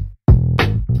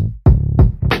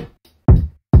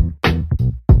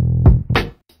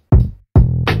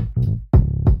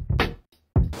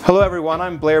Hello everyone,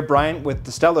 I'm Blair Bryant with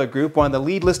the Stellar Group, one of the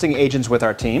lead listing agents with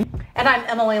our team. And I'm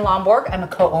Emily Lomborg. I'm a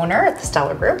co-owner at the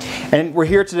Stellar Group. And we're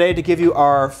here today to give you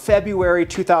our February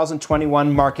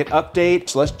 2021 market update.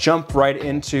 So let's jump right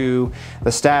into the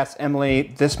stats.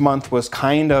 Emily, this month was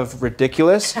kind of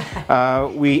ridiculous.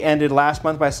 We ended last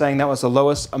month by saying that was the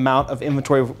lowest amount of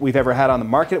inventory we've ever had on the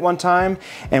market at one time.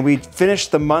 And we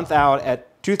finished the month out at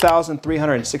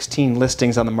 2,316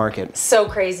 listings on the market. So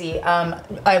crazy.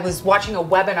 I was watching a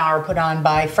webinar put on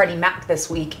by Freddie Mac this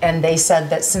week, and they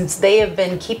said that since they have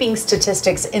been keeping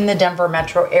statistics in the Denver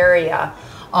metro area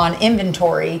on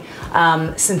inventory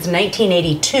since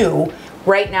 1982,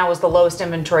 right now is the lowest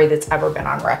inventory that's ever been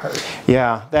on record.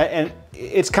 Yeah, and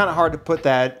it's kind of hard to put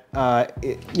that,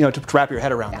 to wrap your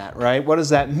head around that, right? What does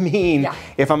that mean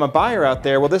if I'm a buyer out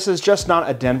there? Well, this is just not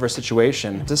a Denver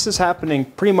situation. This is happening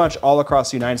pretty much all across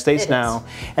the United States now,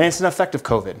 and it's an effect of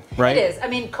COVID, right? It is. I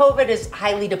mean, COVID is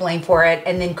highly to blame for it,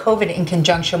 and then COVID in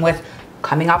conjunction with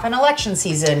coming off an election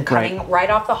season, coming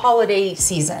right off the holiday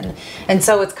season. And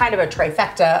so it's kind of a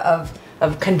trifecta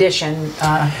of condition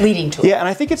leading to it. Yeah, and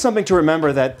I think it's something to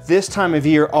remember that this time of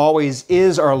year always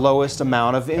is our lowest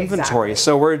amount of inventory.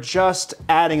 So we're just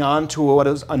adding on to what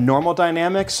is a normal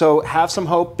dynamic. So have some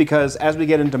hope, because as we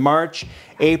get into March,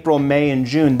 April, May, and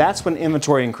June, that's when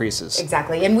inventory increases.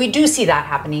 Exactly, and we do see that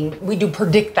happening. We do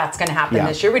predict that's going to happen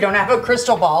this year. We don't have a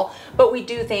crystal ball, but we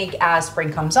do think as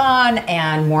spring comes on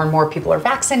and more people are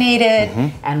vaccinated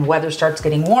and weather starts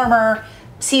getting warmer,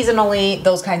 seasonally,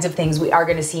 those kinds of things, we are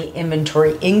going to see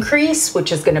inventory increase,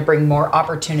 which is going to bring more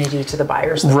opportunity to the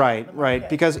buyers. Right,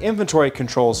 because inventory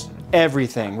controls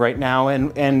everything right now,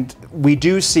 and we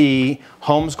do see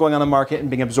homes going on the market and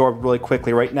being absorbed really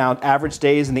quickly. Right now, average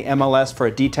days in the MLS for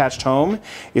a detached home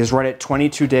is right at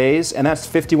 22 days, and that's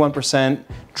 51%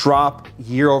 drop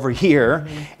year over year,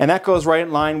 and that goes right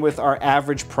in line with our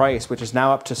average price, which is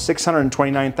now up to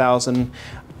 $629,000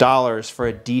 for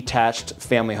a detached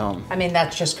family home. I mean,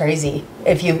 that's just crazy.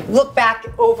 If you look back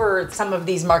over some of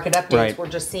these market updates, we're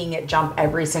just seeing it jump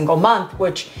every single month,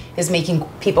 which is making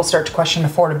people start to question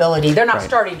affordability. They're not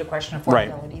starting to question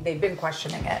affordability. They've been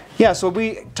questioning it. Yeah, so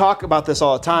we talk about this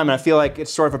all the time, and I feel like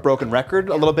it's sort of a broken record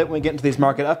a little bit when we get into these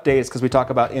market updates, because we talk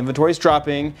about inventories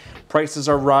dropping, prices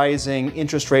are rising,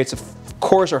 interest rates, of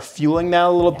course, are fueling that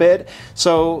a little bit.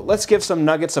 So let's give some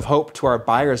nuggets of hope to our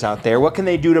buyers out there. What can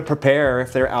they do to prepare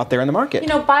if they're out there in the market? You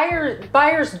know,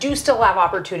 buyers do still have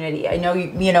opportunity. I know,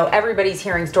 everybody's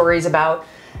hearing stories about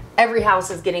every house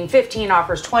is getting 15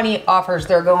 offers, 20 offers.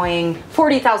 They're going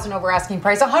 40,000 over asking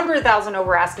price, 100,000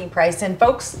 over asking price. And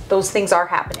folks, those things are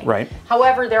happening. Right.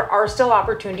 However, there are still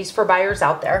opportunities for buyers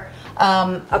out there.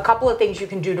 A couple of things you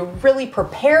can do to really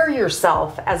prepare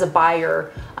yourself as a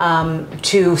buyer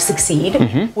to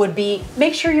succeed would be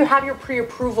make sure you have your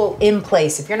pre-approval in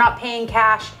place. If you're not paying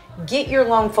cash, get your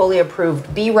loan fully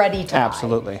approved. Be ready to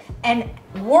buy. And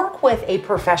work with a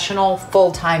professional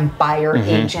full-time buyer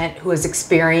agent who is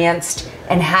experienced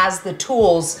and has the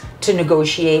tools to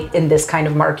negotiate in this kind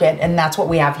of market. And that's what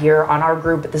we have here on our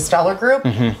group at the Stellar Group.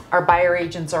 Our buyer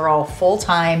agents are all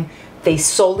full-time. They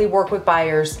solely work with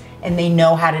buyers, and they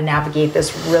know how to navigate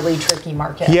this really tricky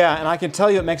market. Yeah, and I can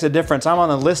tell you it makes a difference. I'm on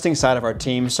the listing side of our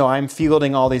team, so I'm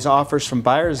fielding all these offers from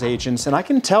buyers agents, and I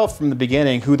can tell from the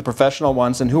beginning who the professional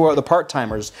ones and who are the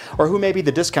part-timers, or who may be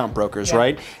the discount brokers,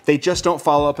 right? They just don't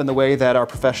follow up in the way that our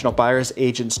professional buyers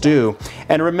agents do.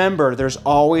 And remember, there's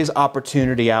always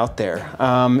opportunity out there.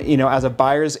 As a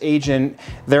buyer's agent,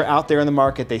 they're out there in the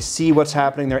market, they see what's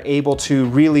happening, they're able to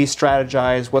really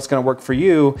strategize what's gonna work for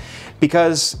you,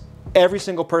 because every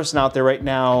single person out there right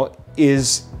now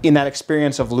is in that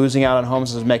experience of losing out on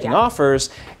homes and making offers,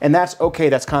 and that's okay.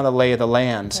 That's kind of the lay of the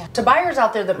land. To buyers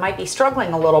out there that might be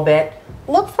struggling a little bit,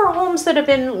 look for homes that have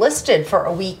been listed for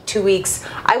a week, 2 weeks.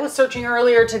 I was searching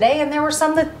earlier today, and there were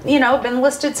some that, have been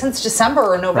listed since December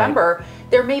or November.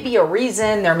 There may be a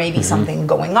reason, there may be something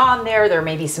going on there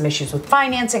may be some issues with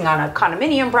financing on a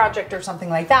condominium project or something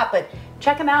like that, but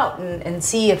check them out and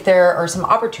see if there are some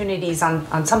opportunities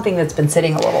on something that's been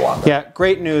sitting a little longer. Yeah,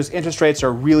 great news. Interest rates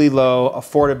are really low.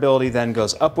 Affordability then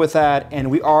goes up with that,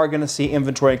 and we are going to see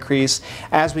inventory increase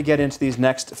as we get into these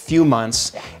next few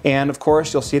months. And of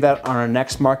course, you'll see that on our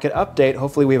next market update.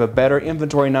 Hopefully we have a better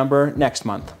inventory number next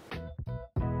month.